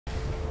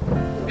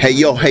Hey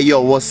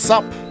yo, what's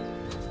up?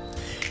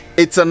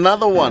 It's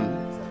another one.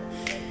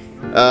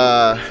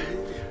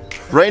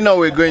 Right now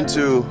we're going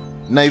to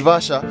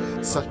Naivasha,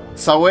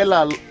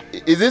 𝗟𝗲𝘁.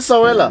 Is it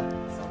𝗟𝗲𝘁?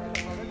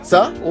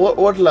 Sir?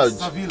 What lodge?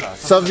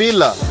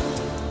 𝗟𝗲𝘁.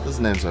 Those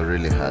names are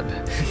really hard.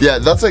 Yeah,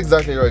 that's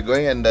exactly where we're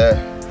going, and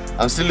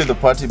I'm still with the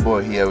party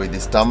boy here with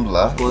his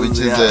tumbler, which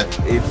is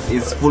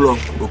it's full of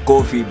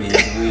coffee,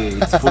 baby.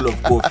 It's full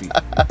of coffee.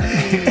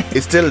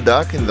 It's still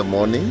dark in the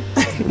morning,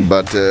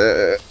 but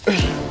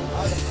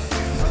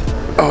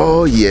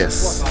oh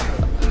yes,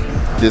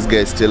 this guy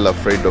is still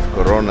afraid of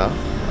corona.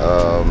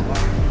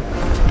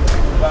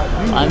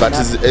 But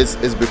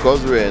it's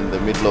because we're in the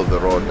middle of the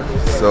road.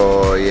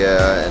 So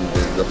yeah, and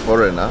there's a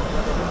foreigner.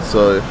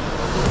 So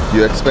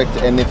you expect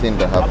anything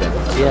to happen.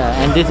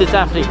 Yeah, and this is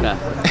Africa.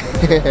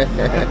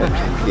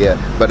 Yeah,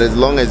 but as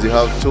long as you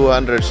have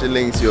 200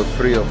 shillings, you're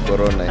free of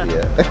corona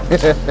here.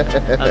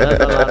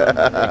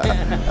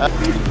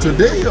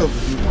 Today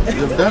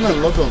you've done a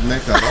lot of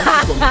makeup.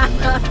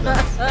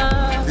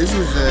 This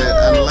is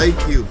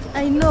unlike you.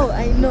 I know.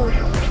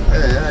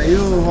 Hey, are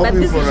you hoping but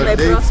this for is a my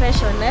date?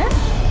 profession, eh?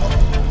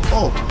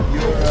 Oh,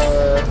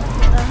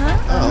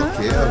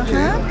 you're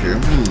okay.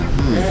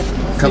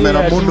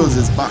 Camera models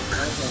is back.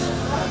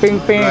 Ping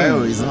ping.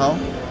 Rayo is how?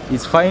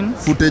 It's fine.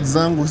 Footage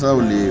zangu sa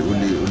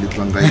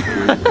ulipanga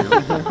hivyo.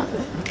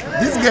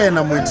 This guy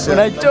anamwitisha.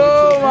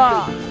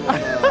 Unachoma.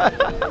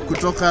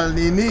 Kutoka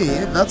nini?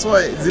 That's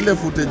why zile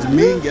footage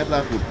mingi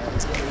hata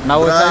na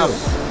WhatsApp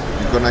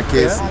niko na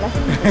kesi.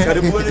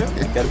 Karibuni.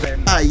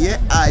 Aye.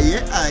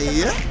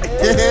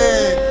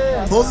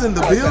 Who's in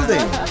the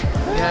building?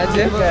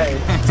 Niaje?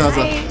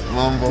 Sasa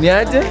mambo.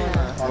 Niaje?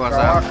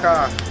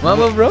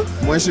 Mambo bro?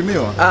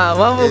 Mheshimiwa.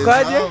 Mambo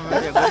kwaje?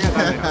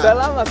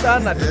 Salama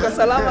sana. Tuko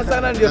salama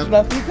sana ndio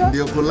tunafika.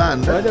 Ndio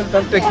kulanda. Ngoja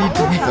tutafute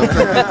kiti.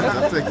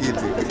 Tafuta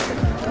kiti.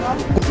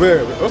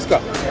 Wewe, Oscar,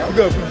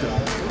 piga picha.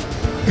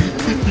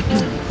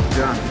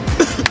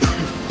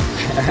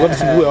 What's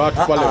the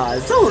watu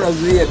pale? Sasa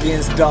unazuia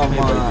against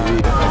drama.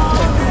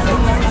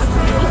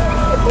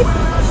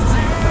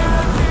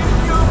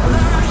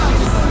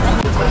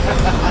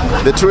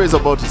 The tour is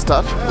about to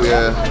start.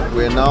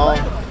 We're now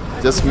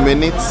just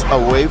minutes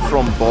away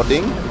from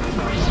boarding,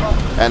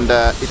 and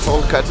it's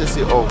all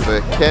courtesy of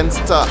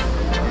𝗕𝗃𝗃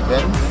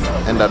Events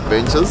and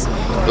Adventures.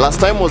 Last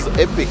time was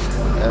epic,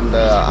 and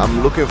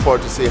I'm looking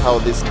forward to see how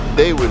this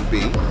day will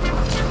be.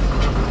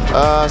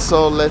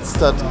 So let's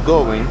start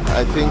going.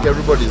 I think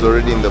everybody's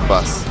already in the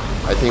bus.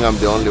 I think I'm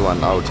the only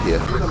one out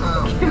here.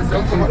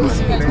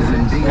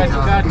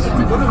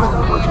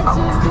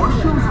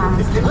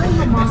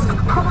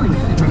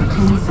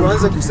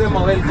 Tuanze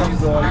kusema welcome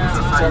to our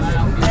YouTube channel.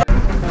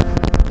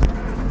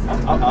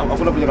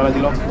 Hakuna kwenye kalaji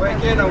lako.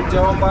 Wewe na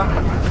ujaomba.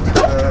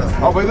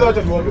 Hapo hizo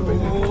acha tuombe.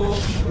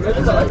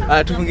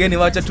 Tufungeni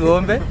wacha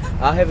tuombe.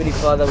 Our Heavenly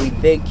Father, we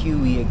thank you,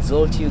 we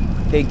exalt you.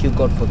 Thank you,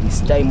 God, for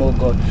this time, oh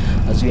God,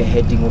 as we are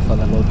heading, oh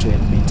Father Lord, to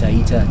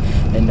Elementaita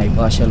and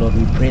Naivasha, Lord.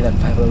 We pray that,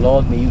 Father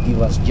Lord, may you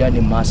give us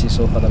journey mercies,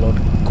 oh Father Lord,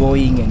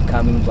 going and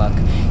coming back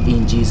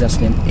in Jesus'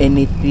 name.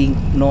 Anything,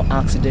 no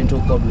accident,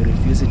 oh God, we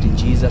refuse it in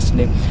Jesus'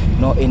 name.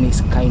 No any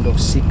kind of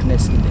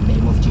sickness, in the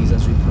name of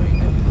Jesus, we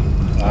pray.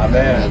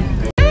 Amen.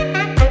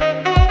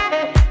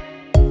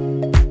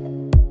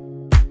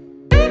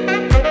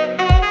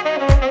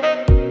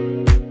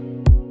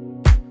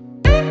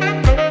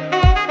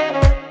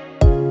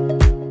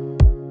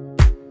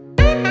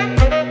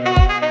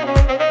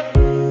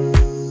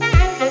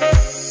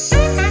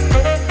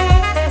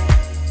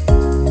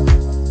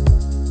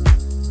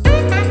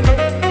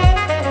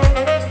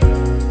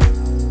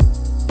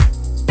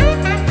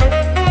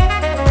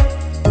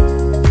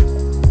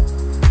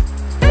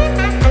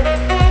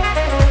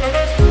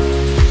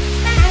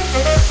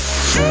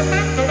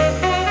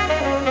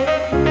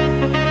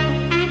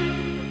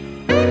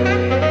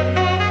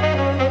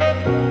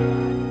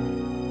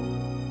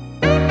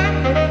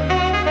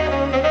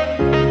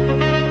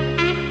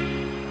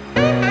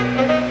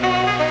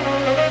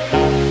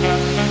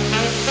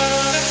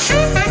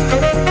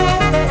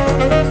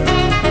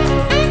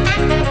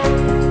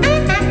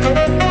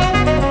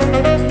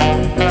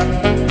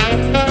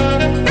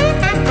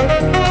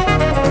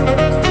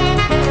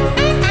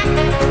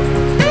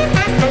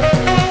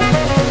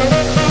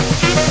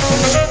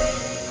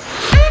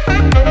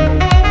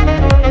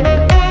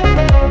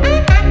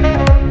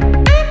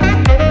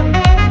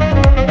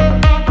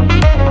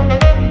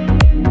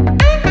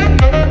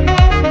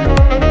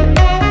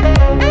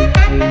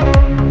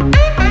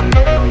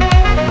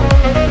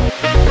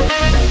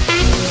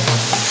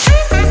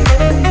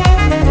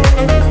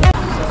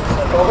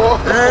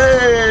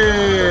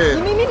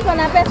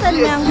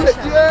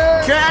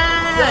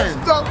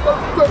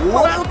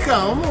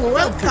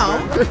 Welcome.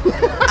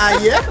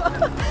 Yeah.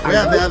 Where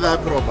are the other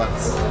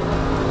acrobats?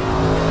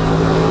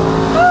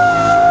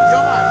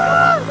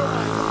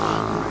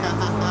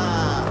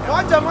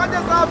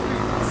 Moja safi.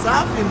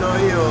 Safi no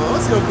hiyo,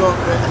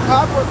 usiogope.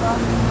 Hapo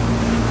safi.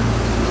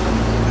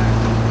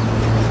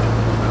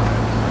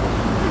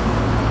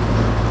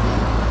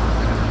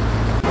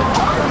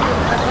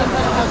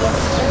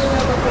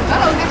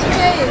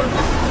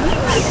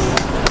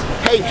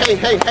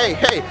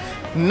 Hey.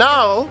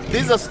 Now,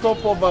 this is a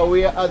stopover.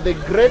 We are at the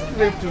Great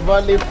Rift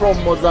Valley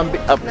from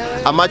Mozambique.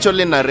 I'm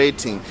actually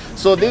narrating.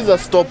 So this is a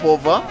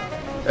stopover.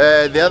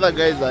 The other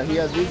guys are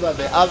here. These are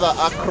the other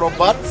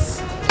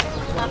acrobats.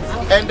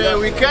 And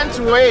we can't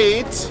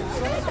wait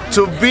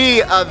to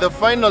be at the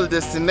final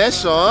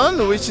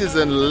destination, which is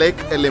in Lake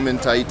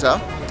Elementaita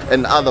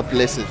and other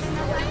places.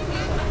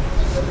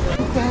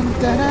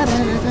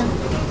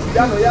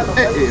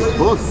 Hey,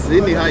 boss,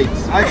 any height.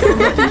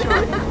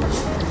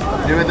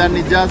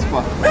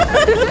 Jasper.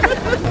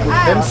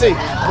 MC,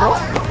 bro.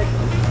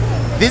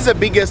 This is the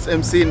biggest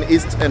MC in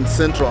East and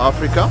Central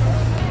Africa.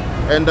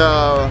 And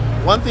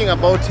one thing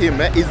about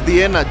him is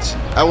the energy.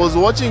 I was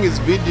watching his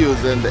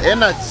videos and the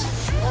energy.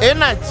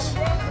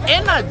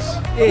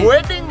 Hey.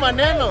 Wedding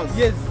manenos.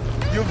 Yes.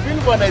 You feel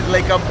when it's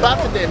like a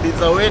birthday and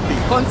it's a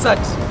wedding. Concert.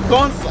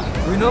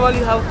 We normally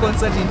have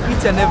concert in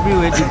each and every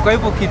wedding. Kwa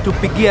hivyo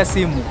kitupigia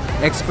simu,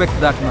 expect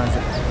that manze.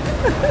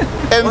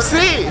 MC.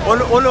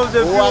 All of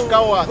the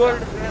waka.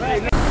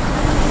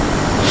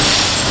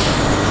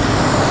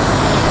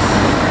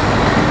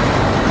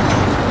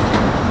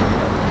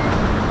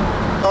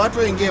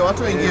 Watu ingie.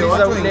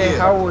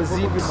 How was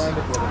it?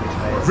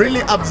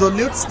 Really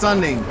absolute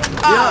stunning.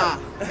 Yeah.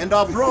 And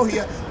our bro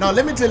here. Now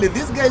let me tell you,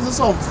 this guy is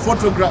also a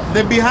photograph.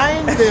 The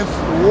behind the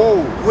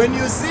whoa. When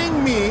you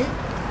sing me,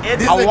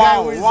 this is the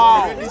guy who is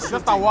already shooting.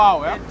 Just a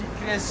wow, yeah?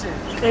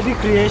 Eddie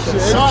creation.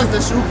 Show us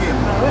the shoe game.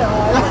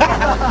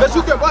 The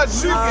shoe game, what?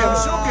 Shoe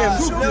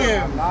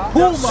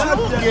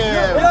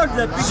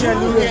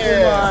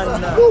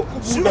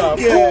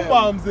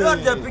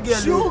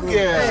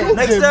game.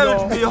 Next time it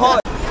will be hot.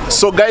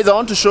 So guys, I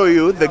want to show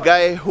you the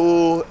guy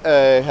who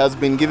has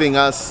been giving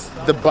us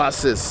the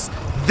buses.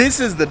 This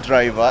is the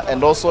driver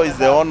and also is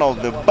the owner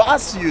of the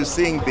bus you're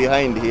seeing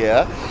behind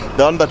here,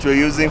 the one that we're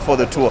using for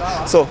the tour.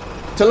 So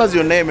tell us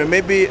your name and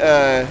maybe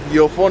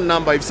your phone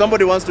number. If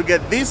somebody wants to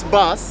get this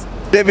bus,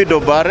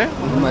 𝗕𝗃𝗲𝗀𝘀.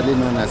 Normally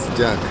known as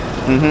Jack.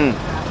 I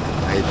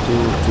do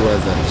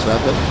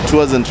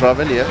tours and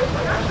travel. Yeah.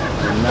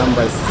 The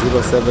number is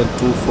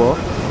 0724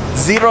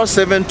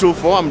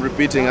 0724, I'm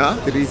repeating,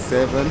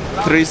 37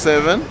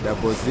 00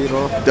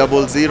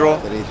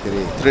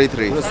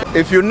 33.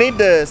 If you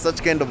need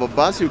such kind of a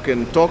bus, you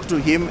can talk to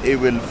him. He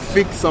will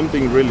fix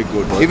something really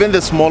good. Even the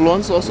small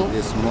ones also?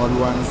 The small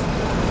ones,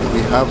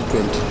 we have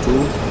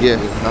 22, yeah.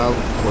 We have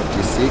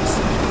 46,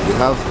 we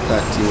have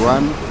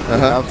 31, we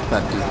have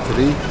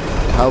 33, we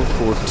have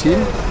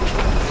 14,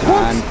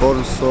 and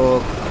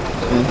also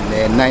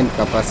 9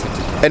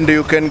 capacity. And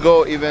you can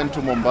go even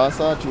to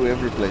Mombasa, to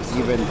every place?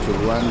 Even to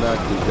Rwanda,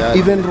 Kigali.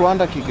 Even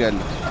Rwanda, Kigali.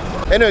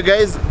 Anyway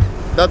guys,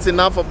 that's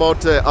enough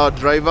about our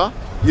driver.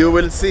 You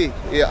will see,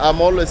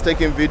 I'm always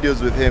taking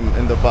videos with him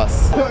in the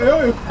bus.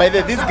 By the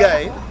way, this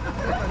guy,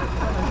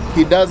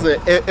 he does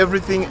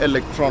everything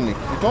electronic.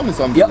 You told me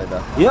something like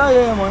that.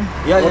 Yeah, man.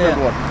 Yeah.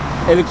 What?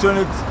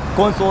 Electronics,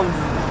 consoles,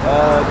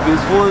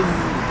 PS4s,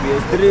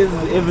 PS3s,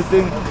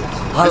 everything.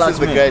 This is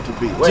the guy to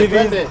be. Wait,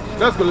 20.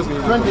 Let's go.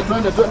 20.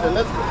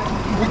 Let's go.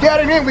 We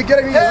getting in.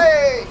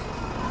 Hey!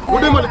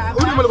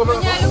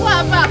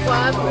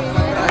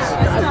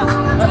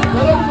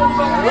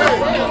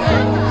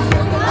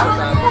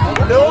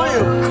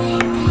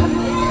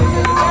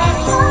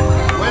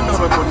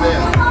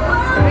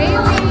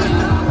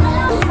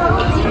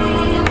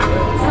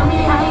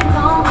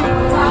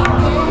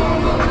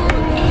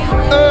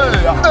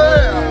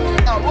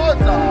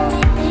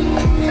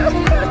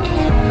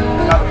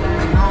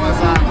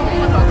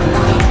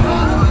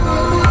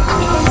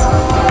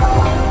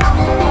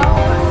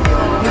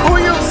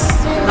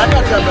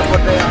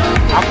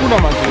 Hakuna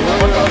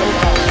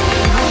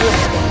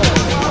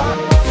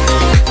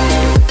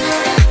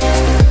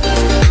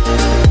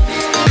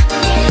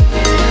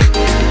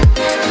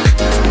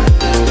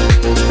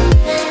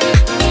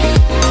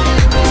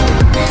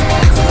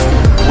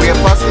We are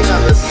passing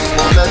at the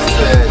smallest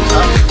church.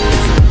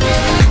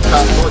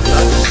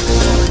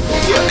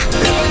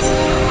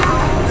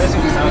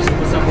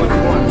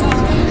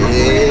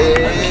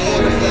 Here.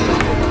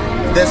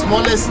 The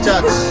smallest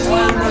church.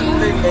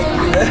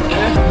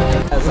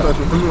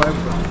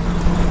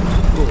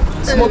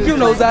 Muoki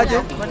unauzaje?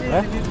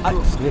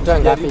 Nitoa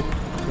ngapi?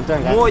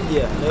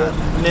 Moja.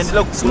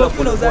 Naendelea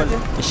kusmoke unauzaje?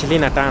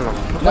 25.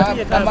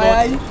 Na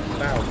mayai?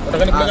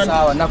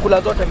 Sawa,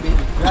 nakula zote mbili.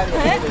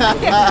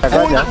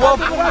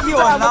 Wafungi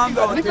wa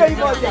namba. Nipe hii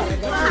moja.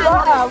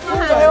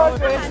 Funga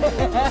yote.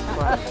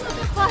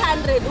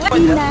 400.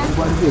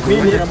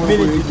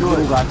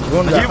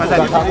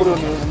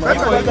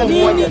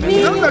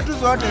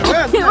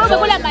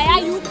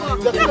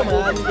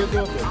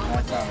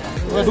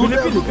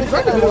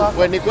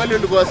 Ni kweli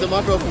ulikuwa unasema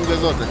watu wafunge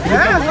zote?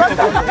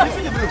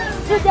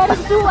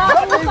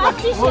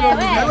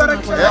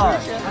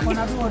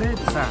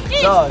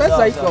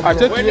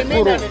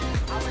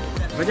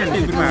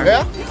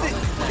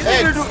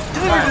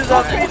 We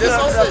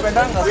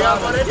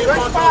have already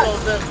bought all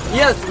of them.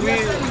 Yes,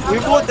 we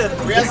bought it.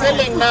 We are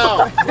selling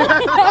now.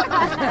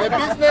 The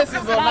business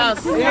is on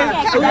us. We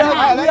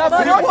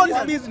have bought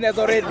the business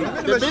already.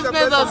 The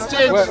business has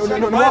changed.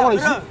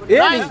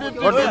 Really?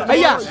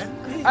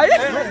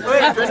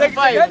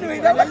 25.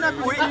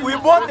 We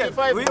bought it.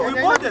 We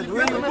bought it.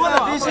 We bought a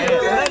t-shirt.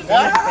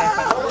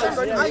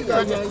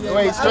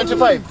 Wait, it's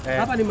 25.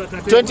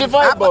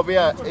 25, Bob,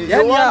 yeah.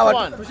 You want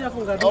one?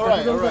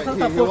 Alright. He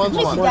wants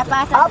one.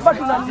 Hapa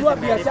tunanunua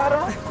biashara,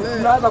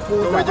 tunaanza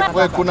kuuza.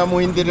 Wewe kuna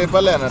muhindire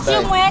pale anadai.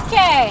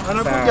 Simweke.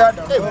 Anakuja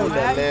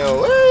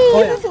leo.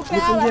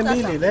 Nifungie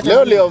mbili.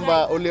 Leo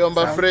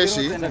uliomba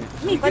freshi.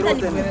 Mimi kwanza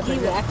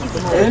nifungiwe akisi.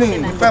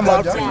 Nipe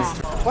moja.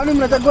 Kwani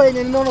mnachagua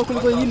yenye ninono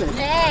kuliko nyingine?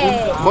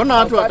 Mbona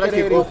watu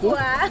wataki kuku?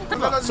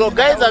 So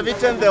guys have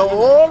eaten the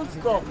whole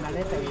stock.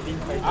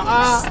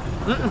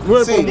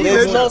 See,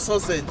 there's no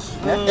sausage.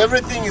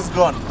 Everything is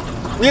gone.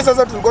 Hii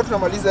sasa tulikuwa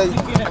tunamaliza hii.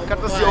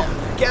 Courtesy of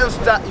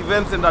𝗕𝗃𝗃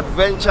Events and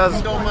Adventures.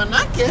 Ndo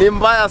manake. Ni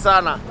mbaya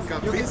sana.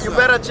 You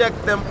better check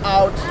them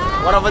out.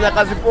 Wanafanya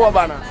kazi poa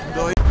bana.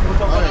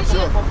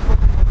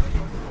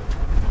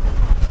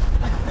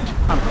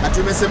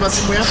 Tumesema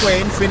simu yako ya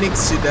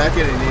Infinix shida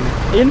yake ni nini?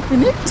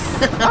 Infinix?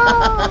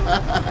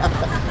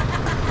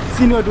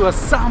 Sini watu wa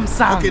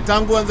Samsung. Okay,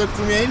 tangu anza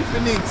kutumia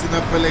Infinix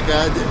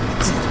inapeleka aje?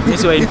 Mimi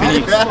si wa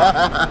Infinix.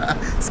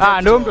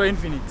 Ndio mtu wa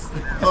Infinix.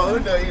 Oh,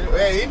 ndo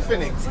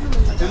Infinix.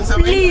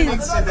 Tulisema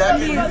Infinix shida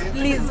yake ni nini?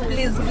 Please.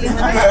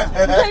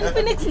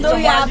 Infinix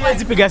ndio hapa.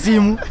 Sipiga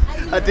simu.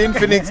 At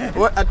Infinix.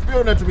 At pia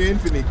unatumia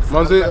Infinix.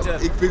 Manzo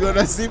ikipiga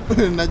na simu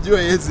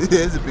najua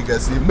yezi piga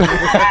simu.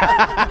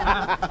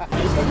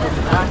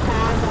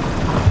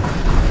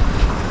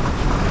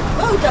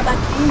 Wewe utabaki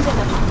nje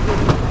na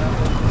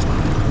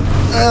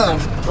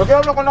okay,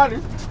 mna kwa nani?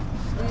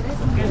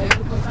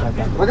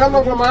 Okay,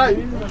 mna kwa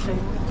mayai.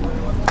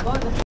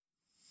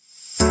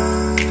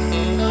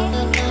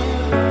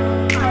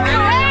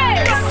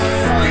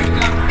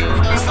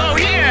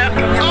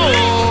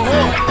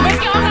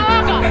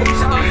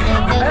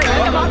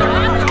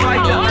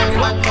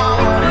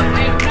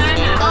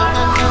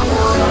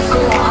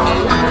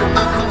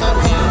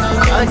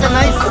 It's a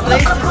nice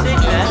place to sit,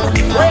 man.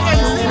 Where can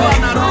you sit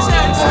on Arusha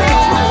and sleep?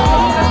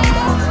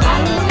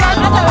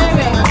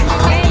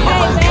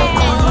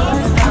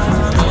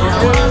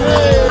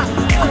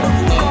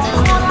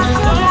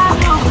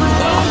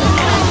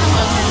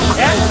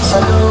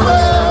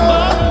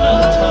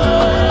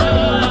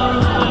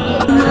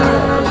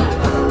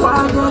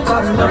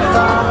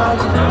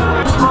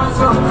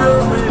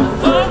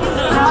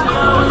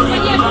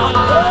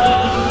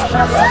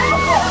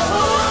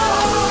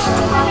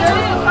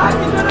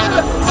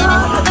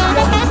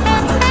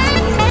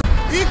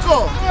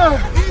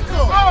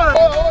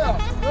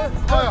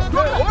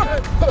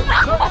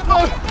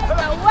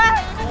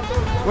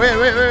 Wait,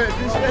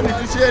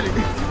 tusheni.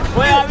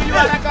 Wewe wawili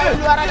waraka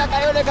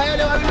kayole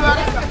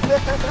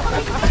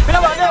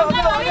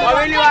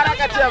wawili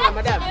waraka chama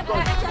madam.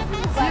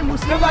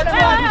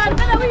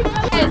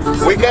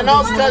 We can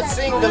now start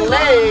seeing the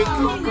lake.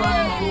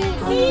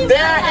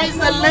 There is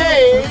the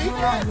lake.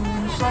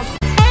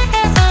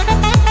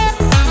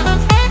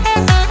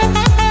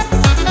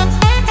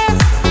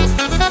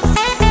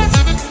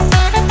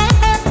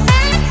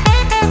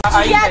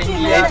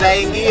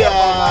 Itaingia.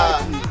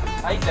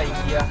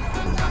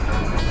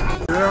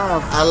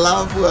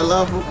 Alafu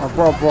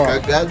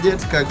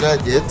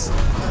kagadget.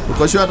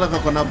 Uko sure hata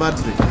kuna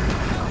battery?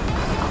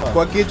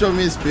 Kwa kichwa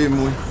mimi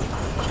sipimwi.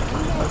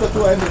 Hata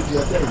tu energy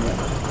ya Kenya.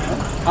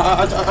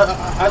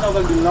 Hata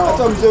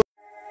mzee.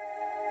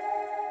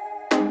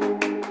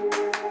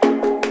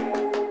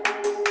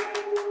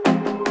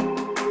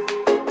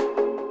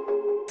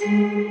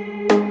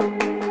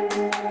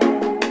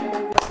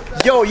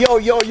 Yo,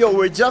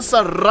 we just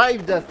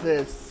arrived at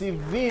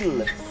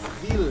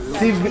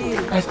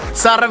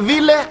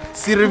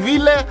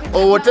Sirville,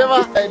 or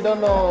whatever, I don't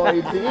know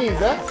it is,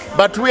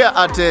 but we are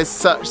at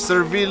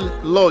Sirville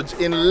Lodge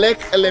in Lake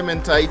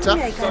Elementaita,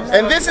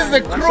 and this is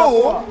the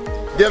crew.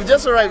 They have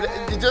just arrived.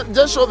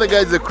 Just show the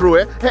guys the crew,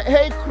 eh?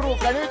 Hey crew,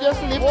 can you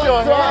just lift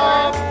your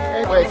hand?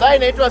 Wait, sasa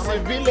inaitwa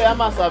Sirville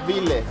ama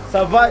Sirville?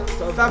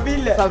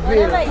 Sirville.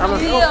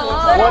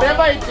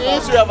 Whatever it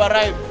is, we have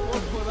arrived.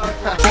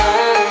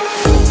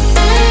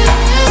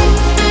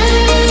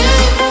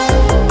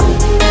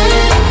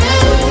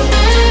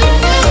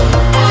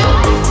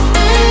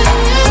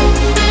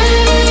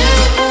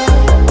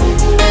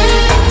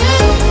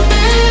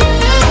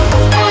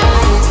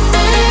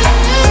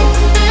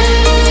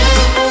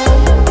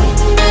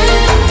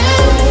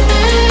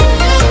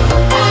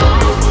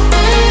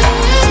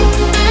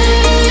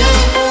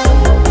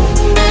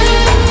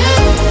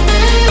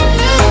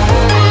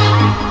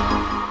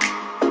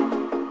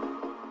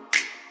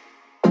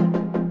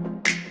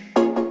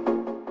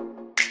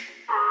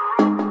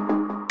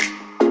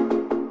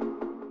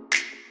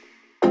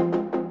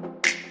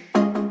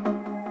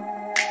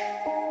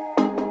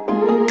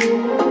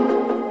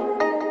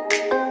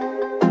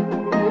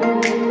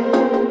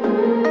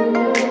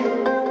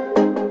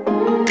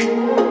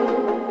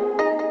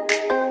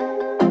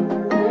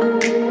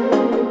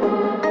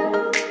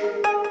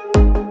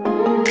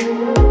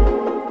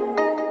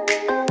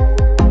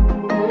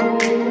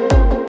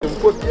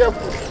 careful,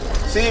 careful.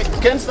 See,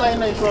 cancer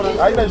haina insurance.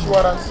 Haina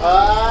insurance.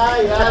 Ah,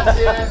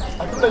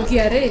 yache.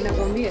 Kiare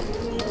inakwambia.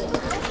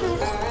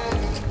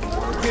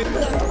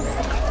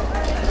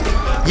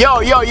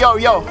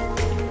 Yo.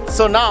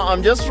 So now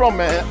I'm just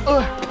from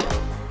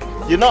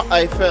you know,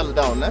 I fell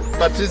down,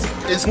 but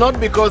it's not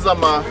because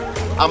I'm a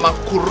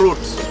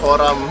kurut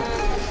or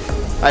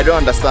I don't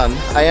understand.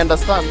 I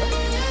understand.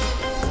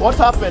 What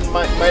happened?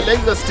 My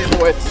legs are still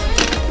wet.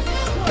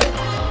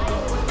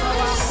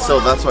 So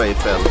that's why I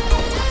fell.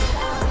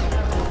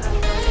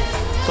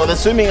 So the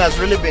swimming has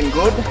really been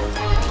good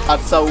at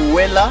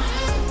Sirville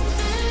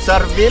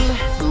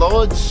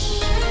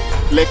Lodge,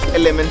 Lake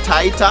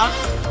Elementaita.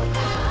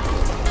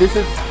 This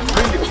is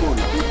really cool.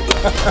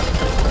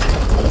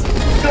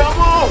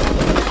 Come on!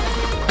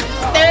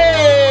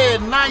 Hey,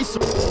 nice!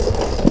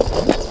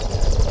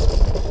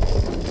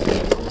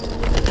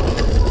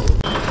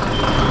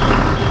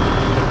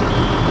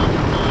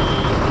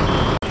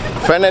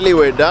 Finally,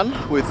 we're done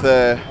with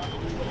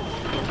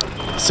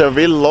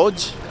Sirville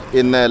Lodge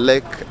in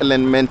Lake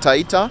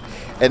Elementaita,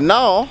 and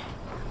now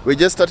we're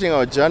just starting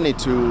our journey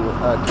to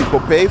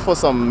𝗘𝗃𝗿𝗆 for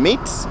some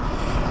meat,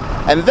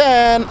 and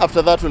then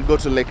after that we'll go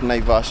to Lake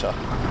Naivasha.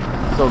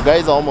 So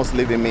guys are almost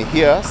leaving me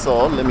here,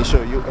 so let me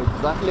show you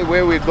exactly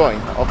where we're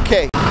going.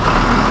 Okay.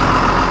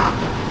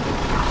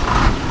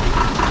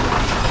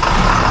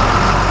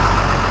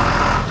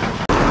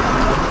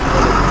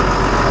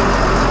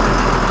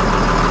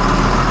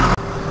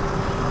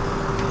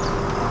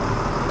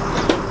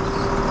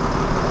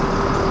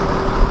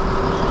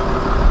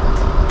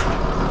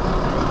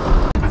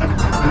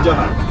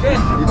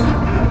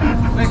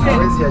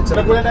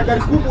 Nakuenda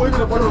gari kubwa hivi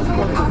na bado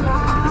usikwame.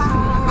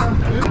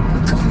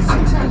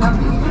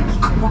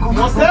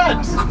 What's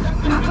that?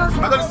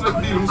 Hata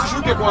nisipili,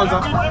 msishuke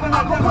kwanza.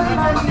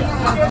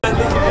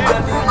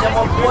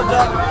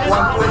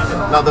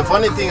 Now the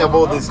funny thing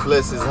about this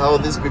place is how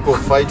these people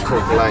fight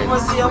for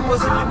clients.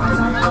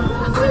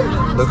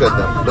 Look at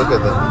them, look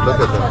at them, look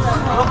at them.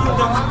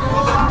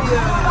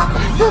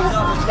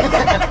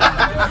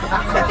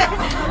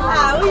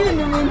 Huyu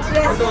ni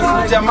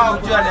interesting. Jamaa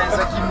ujua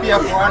anaweza kimbia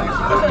kwa 1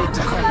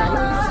 kilomita.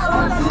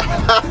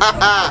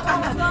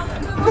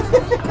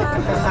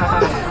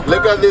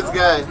 Look at this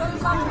guy.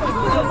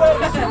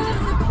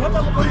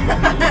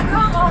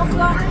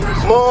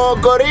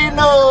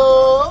 Mocorino!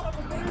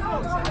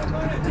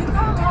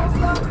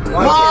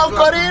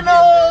 Mocorino!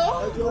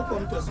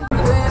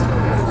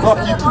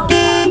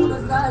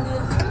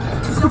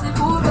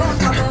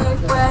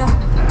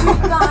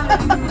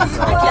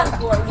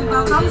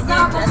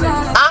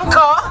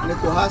 Uncle!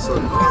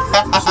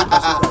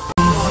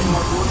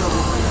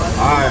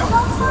 Haya.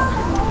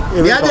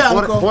 Niaje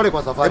uncle? Pole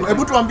kwa safari.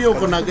 Hebu tuambie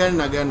uko na gani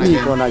na gani na gani?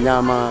 Niko na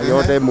nyama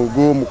yote,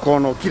 mguu,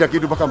 mkono, kila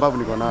kitu mpaka mbavu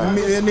niko nayo.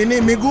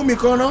 Nini miguu,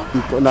 mikono?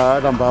 Na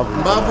hata mbavu.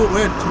 Mbavu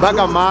wetu.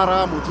 Mpaka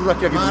mara, mutura,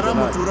 kila kitu. Mara,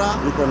 mutura.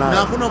 Niko nayo. Na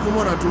hakuna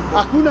kumona tumbo.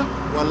 Hakuna.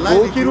 Wallahi.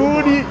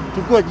 Ukirudi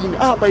chukua jini.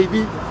 Hapa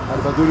hivi.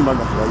 Alibazuri mama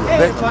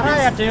furahia.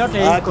 Varaya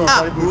yote iko.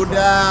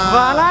 Buda.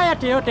 Varaya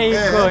yote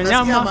iko.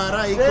 Nyama.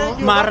 Mara iko.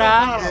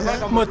 Mara.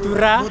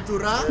 Mutura.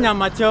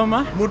 Nyama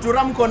choma.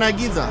 Mutura mko na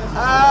giza.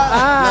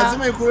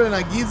 Lazima ikule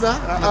na giza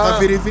na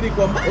kafirifiri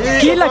kwa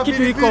kila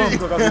kitu iko.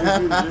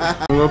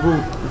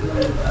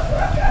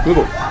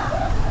 Niko.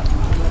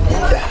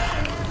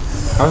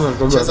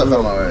 Cheza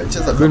kama wewe.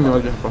 Cheza kama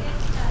wewe.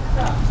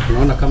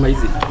 Unaona kama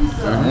hizi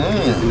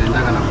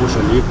zinaendana na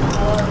cushion hivi.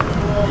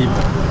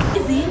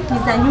 Hizi ni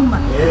za nyuma.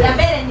 Ya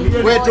mbele ni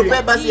wewe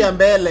tupe basi ya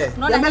mbele.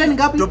 Ya mbele ni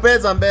ngapi? Tupe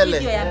za mbele.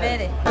 Hiyo ya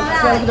mbele.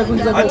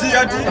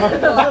 Ati.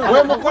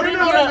 Wewe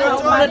Mocorino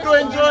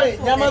umetuenjoy.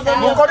 Nyama za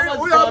Mocorino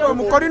huyu hapa,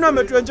 Mocorino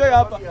ametuenjoy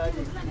hapa.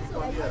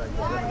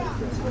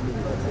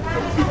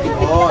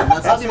 Oh, na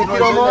sasa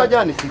Kilo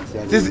moja ni 6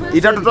 yani. sisi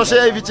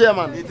itatutoshea hivi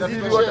chairman.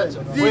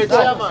 Wewe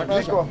chairman.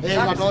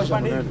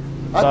 Inatosha.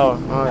 Sawa.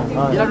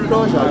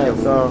 Inatosha.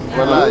 Sawa.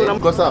 Wallahi.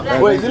 Uko sawa.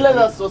 Wewe zile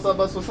za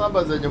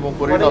sosaba zenye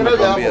Mocorino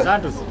amekwambia.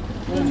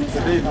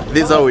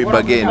 This is how we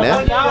bargain,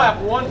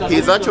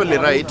 He's actually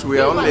right, we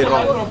are only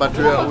wrong, but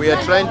we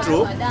are trying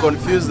to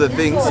confuse the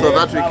things so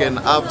that we can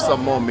have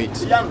some more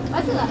meat.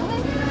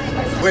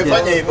 Wewe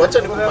fanya hivyo, acha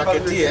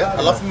nikupaketie,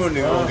 alafu mimi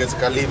niongeze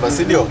kaliva,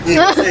 si ndio?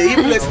 Hii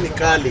place ni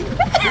kali.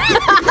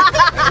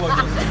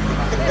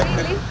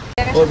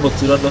 Oh,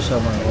 mutura ndo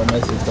shama wa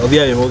maisi.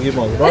 Odia ye mogi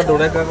mo. Rondo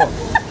reka ko.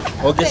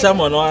 Okay,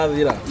 shama no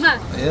athira.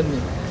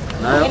 Yani.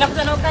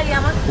 Inakuta na ugali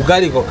ama?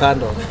 Ugali iko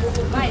kando.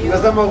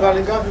 Unasema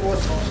ugali ngapi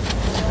wote?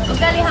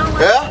 Ugali hama?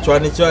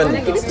 Chwani.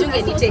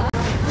 Sichunge nite.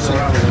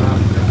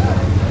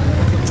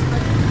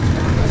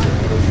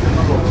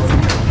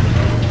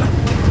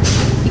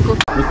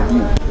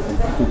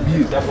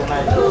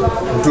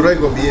 Mutura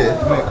iko bie.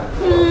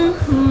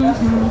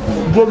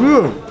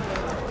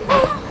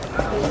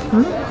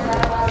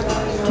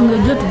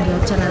 Tungejua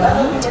tungeachana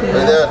na mtu.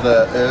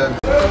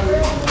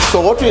 So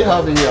what we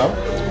have here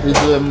is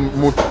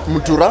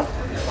mutura.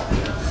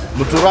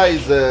 Mutura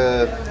is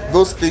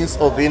those things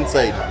of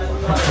inside.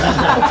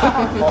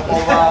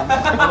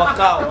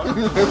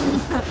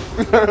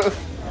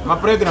 My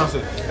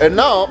pregnancy. And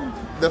now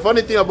the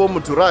funny thing about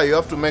mutura, you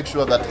have to make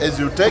sure that as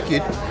you take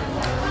it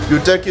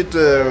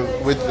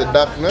with the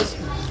darkness.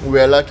 We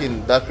are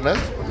lacking darkness.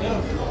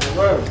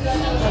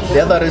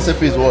 The other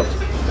recipe is what?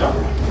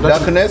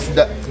 Darkness,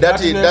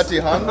 dirty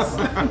hands,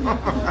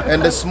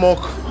 and the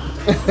smoke.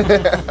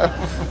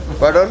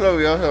 But also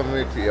we also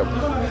meat here.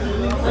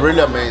 Really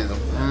amazing.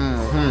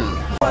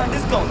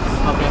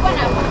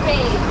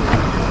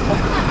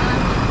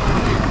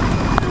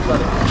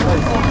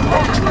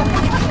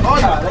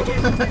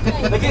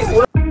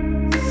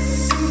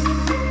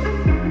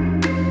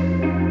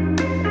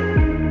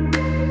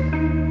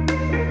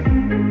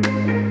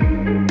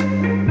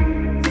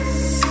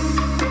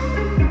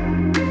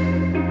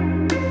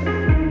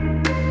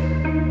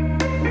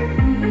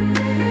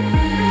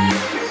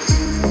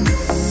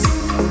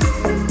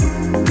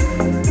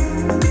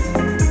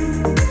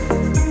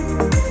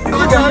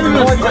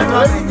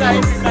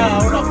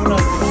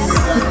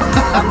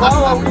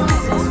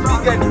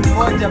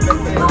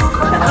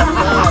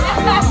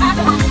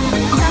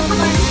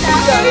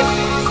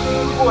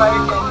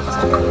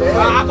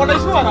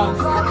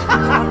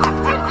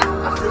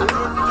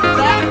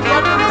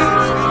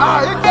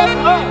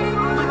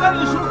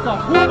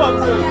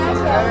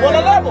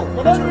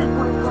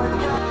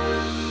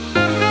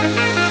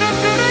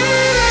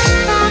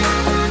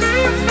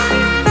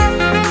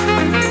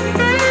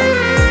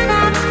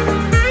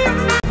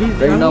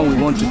 Right now we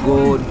want to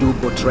go do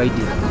boat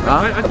riding.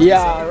 Huh?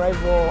 Yeah,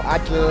 arrival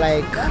at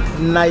like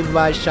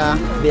Naivasha,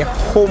 the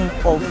home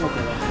of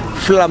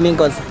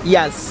flamingos.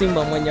 Yeah,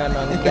 Simba mwenye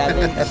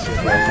anaongea.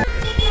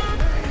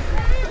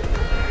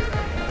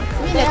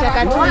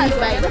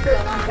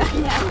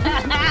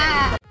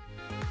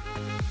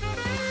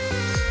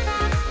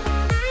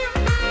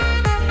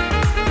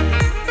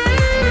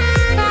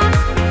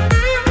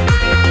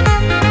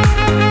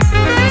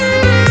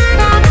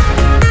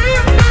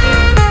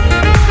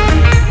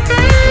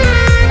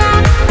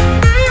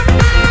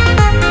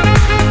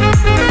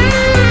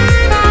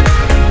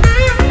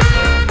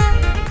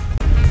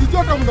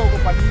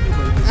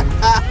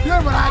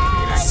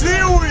 See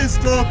who is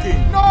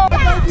talking. No.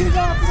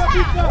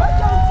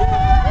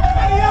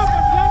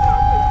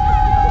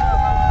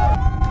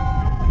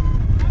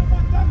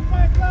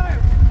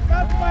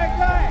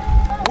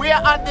 We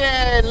are at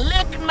the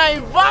Lake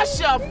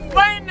Naivasha.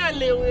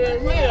 Finally, we're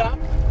here.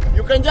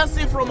 You can just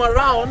see from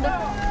around.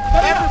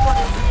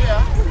 Everybody's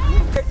here.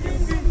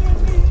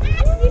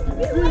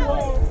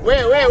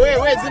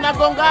 Wait,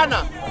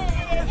 zinagongana.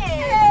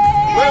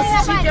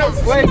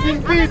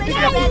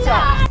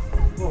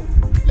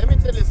 Let me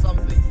tell you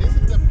something. This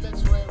is the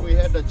place where we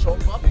had a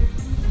chopper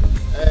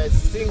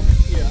sink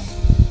here.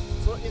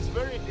 So it's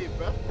very deep,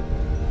 huh?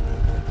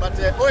 But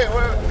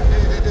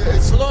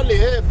slowly,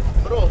 hey,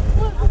 bro.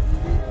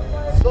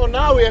 So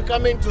now we are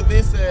coming to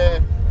this.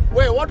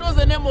 Wait, what was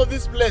the name of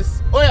this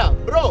place? Oh yeah,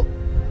 bro.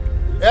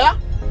 Yeah?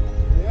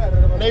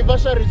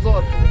 Naivasha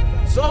Resort.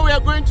 So we are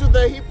going to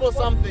the hippo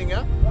something,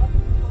 huh?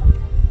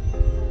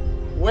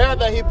 Where are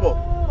the hippo?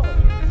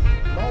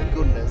 My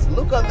goodness,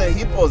 look at the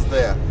hippos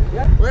there.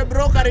 Where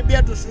bro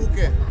karibia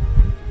tushuke.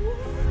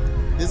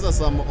 These are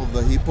some of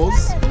the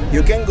hippos.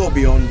 You can go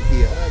beyond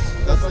here.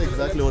 That's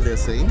exactly what they're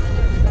saying.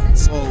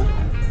 So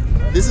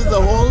this is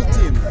the whole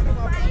team.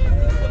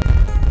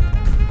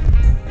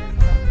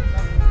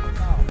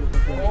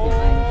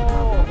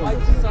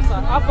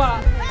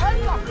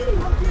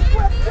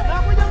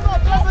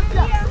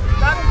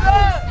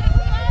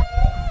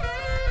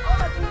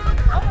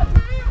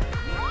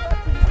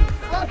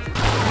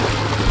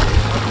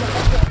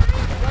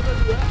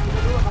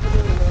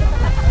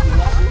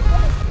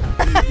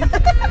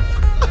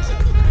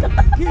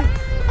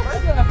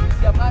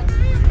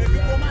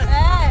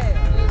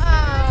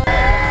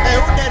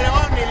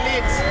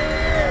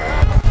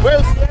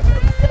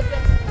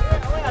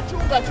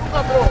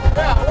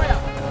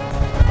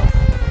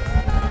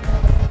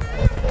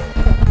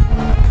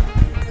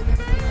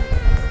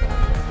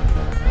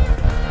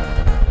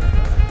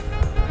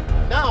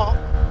 Now,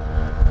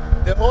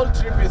 the whole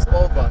trip is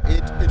over.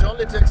 It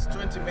only takes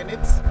 20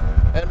 minutes,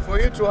 and for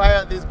you to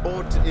hire this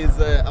boat is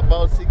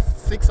about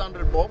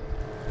 600 bob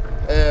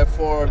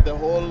for the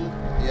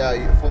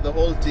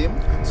whole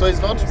team. So it's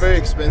not very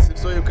expensive.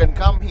 So you can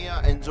come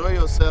here, enjoy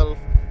yourself,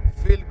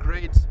 feel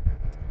great.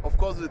 Of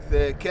course, with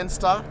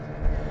𝗕𝗃𝗃,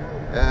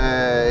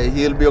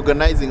 he'll be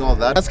organizing all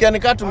that. Nasikia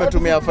nika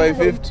tumetumia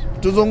 550.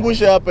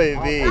 Tuzungushe hapa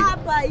hivi.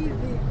 Hapa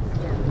hivi.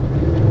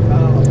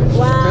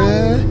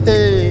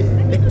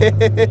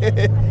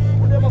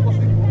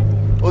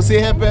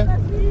 Usihepe.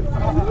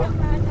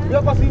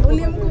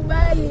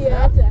 Ulimkubali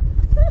hata.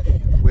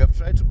 We have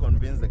tried to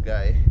convince the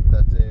guy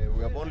that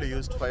we have only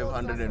used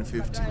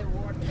 550.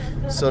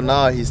 So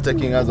now he's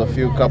taking us a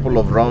couple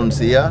of rounds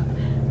here,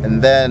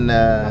 and then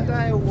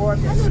at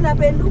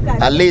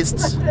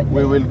least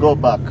we will go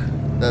back.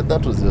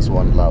 That was just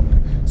one lap.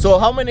 So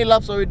how many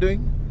laps are we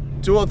doing?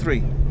 2 or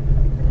 3?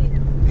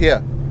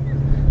 Here.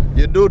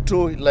 You do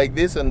 2 like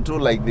this and 2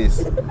 like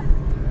this.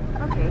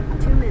 Okay,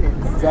 2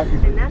 minutes. Exactly.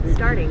 And that's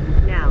starting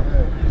now.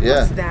 Yeah.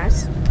 What's that?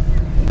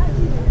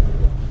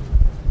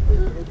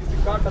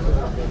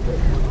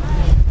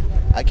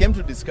 I came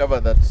to discover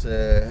that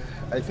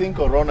I think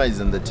Corona is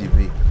in the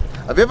TV.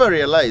 Have you ever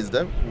realized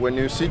that when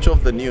you switch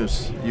off the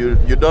news,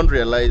 you don't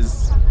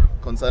realize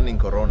concerning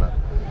Corona,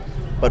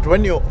 but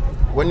when you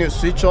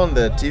switch on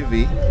the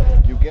TV,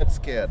 you get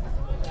scared.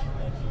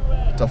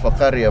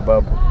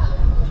 𝗕𝗃𝗃𝗀𝗃𝗀.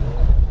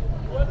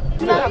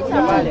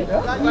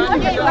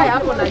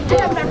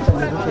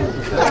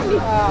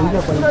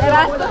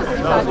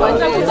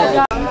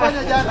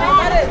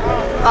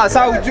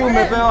 Sasa ujue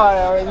umepewa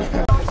ya wenyewe.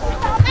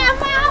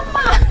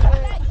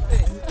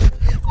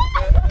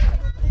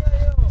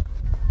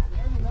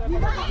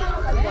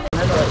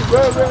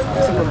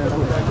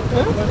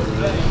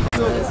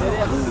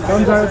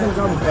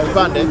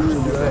 Pande.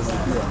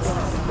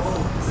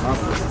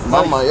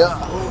 Mama ya.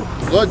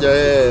 Ngoja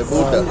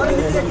buda.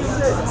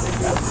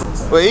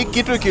 Wewe hii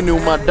kitu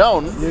ikiniuma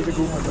down,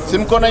 si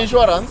mko na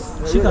insurance?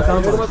 Shika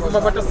kama.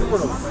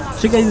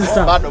 Shika hizi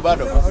star.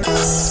 Bado.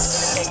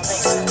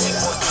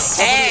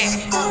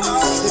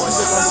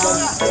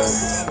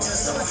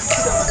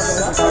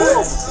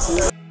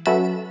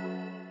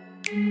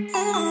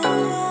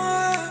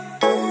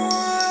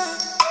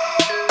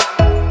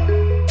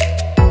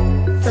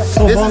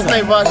 This is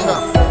Naivasha.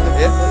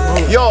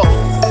 Yeah. Yo,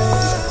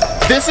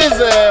 this is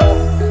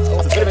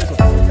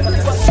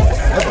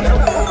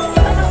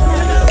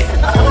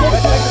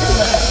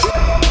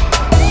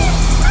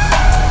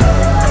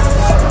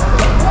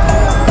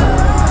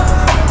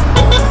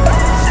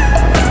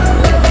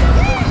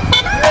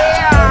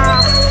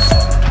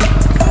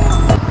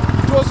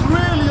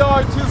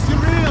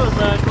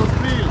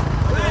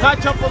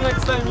Catch up on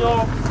next time,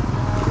 y'all.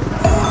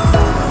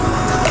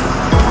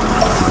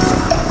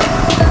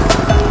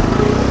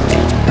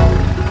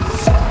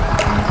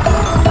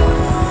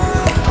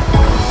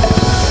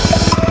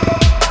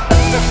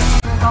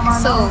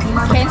 So,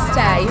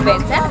 𝗕𝗃𝗀𝗃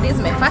events. This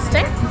is my first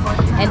time,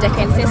 and I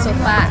can say so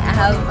far I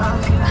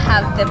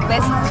have the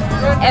best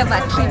ever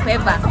trip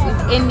ever with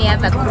any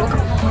other group,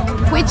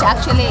 which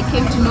actually I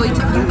came to know it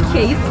through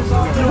Keith,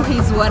 through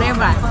his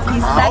whatever,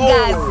 his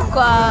sagas,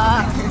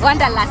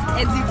 wanderlust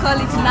as you call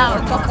it now,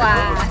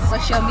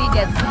 social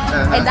media.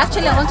 And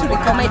actually I want to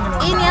recommend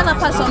any other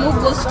person who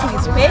goes to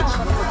his page,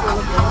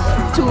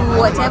 to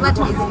whatever,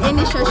 to his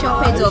any social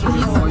page of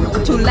his,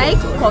 to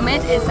like,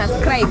 comment and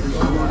subscribe.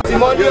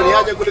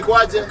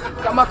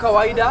 Kama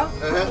kawaida,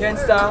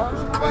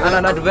 𝗕𝗃𝗃𝗀𝗃 and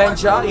an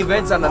adventure,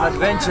 events and an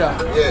adventure.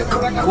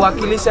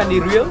 Kuwakilisha ni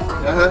real.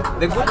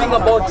 The good thing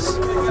about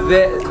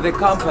the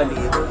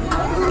company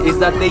is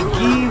that they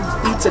give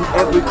each and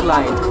every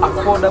client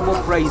affordable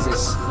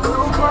prices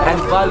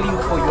and value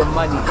for your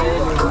money.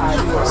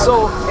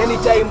 So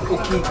anytime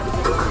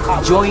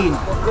join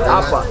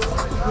hapa,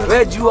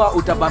 wewe jua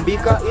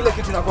utabambika. Ile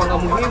kitu inakuanga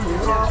muhimu,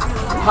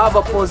 have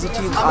a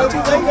positive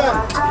attitude,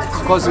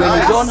 because when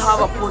you don't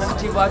have a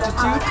positive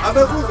attitude,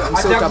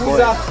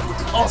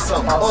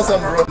 Awesome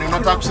bro.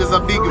 Ninataka kucheza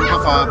big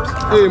mpaka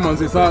wapi?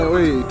 Manzi sawa,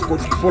 tuko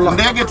tukifollow.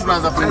 Ndege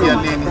tunaanza kuingia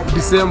lini?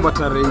 December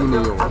tarehe 4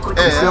 hiyo.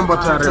 December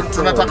tarehe 4.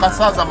 Tunataka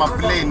sasa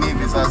maplane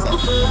hivi sasa.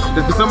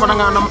 December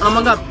na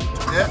mangapi?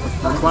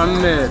 Kwa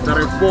 4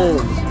 tarehe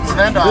 4.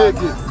 Tunaenda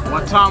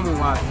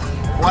Watamu wapi?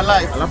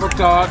 Walai. Alafu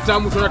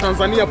Watamu tuna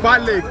Tanzania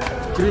pale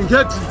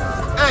Kiringeti.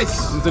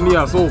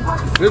 Tanzania, so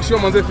make sure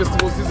manze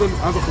festival season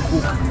anza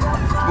kubook.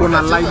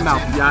 Kuna line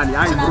up yani,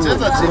 ai bro.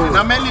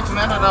 Na meli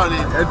tunaenda nao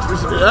lini?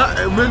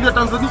 Meli ya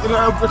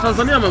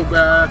Tanzania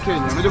na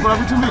Kenya. Unajua kuna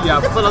vitu mbili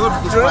hapo. Sasa lazima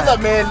tuchukue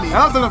meli.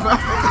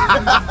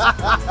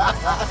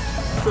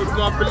 So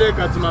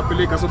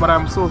tunapeleka. So but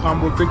I'm so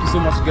humble. Thank you so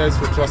much guys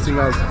for trusting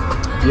us.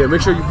 Yeah,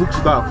 make sure you book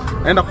to that.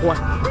 And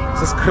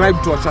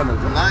subscribe to our channel.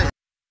 Nice.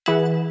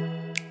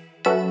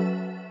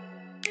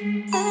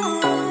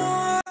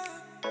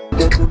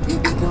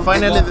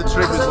 Finally the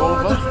trip is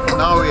over.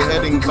 Now we're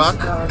heading back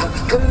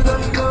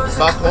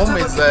home.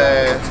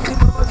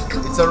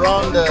 It's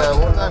around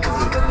what time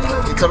is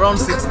it? It's around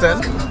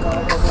 6:10.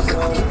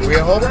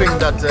 We're hoping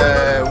that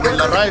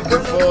we'll arrive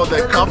before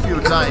the curfew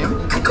time,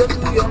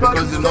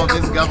 because you know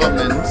this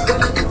government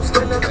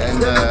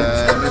and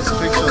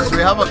restrictions.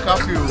 We have a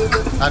curfew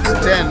at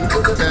 10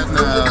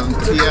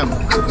 p.m.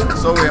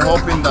 So we're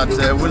hoping that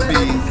we'll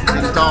be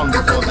in town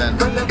before then.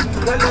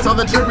 So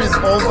the trip is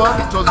over.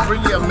 It was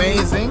really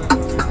amazing.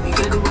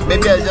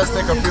 Maybe I'll just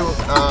take a few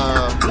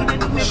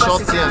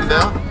shots here and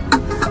there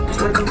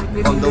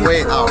on the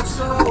way out.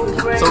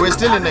 So we're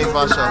still in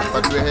Naivasha,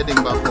 but we're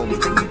heading back home.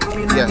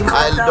 Yeah,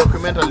 I'll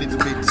document a little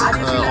bit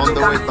on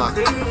the way back.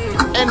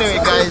 Anyway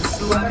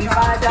guys,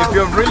 if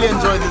you've really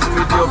enjoyed this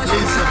video,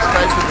 please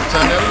subscribe to the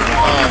channel,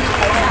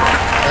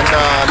 and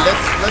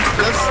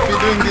let's be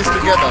doing this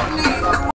together.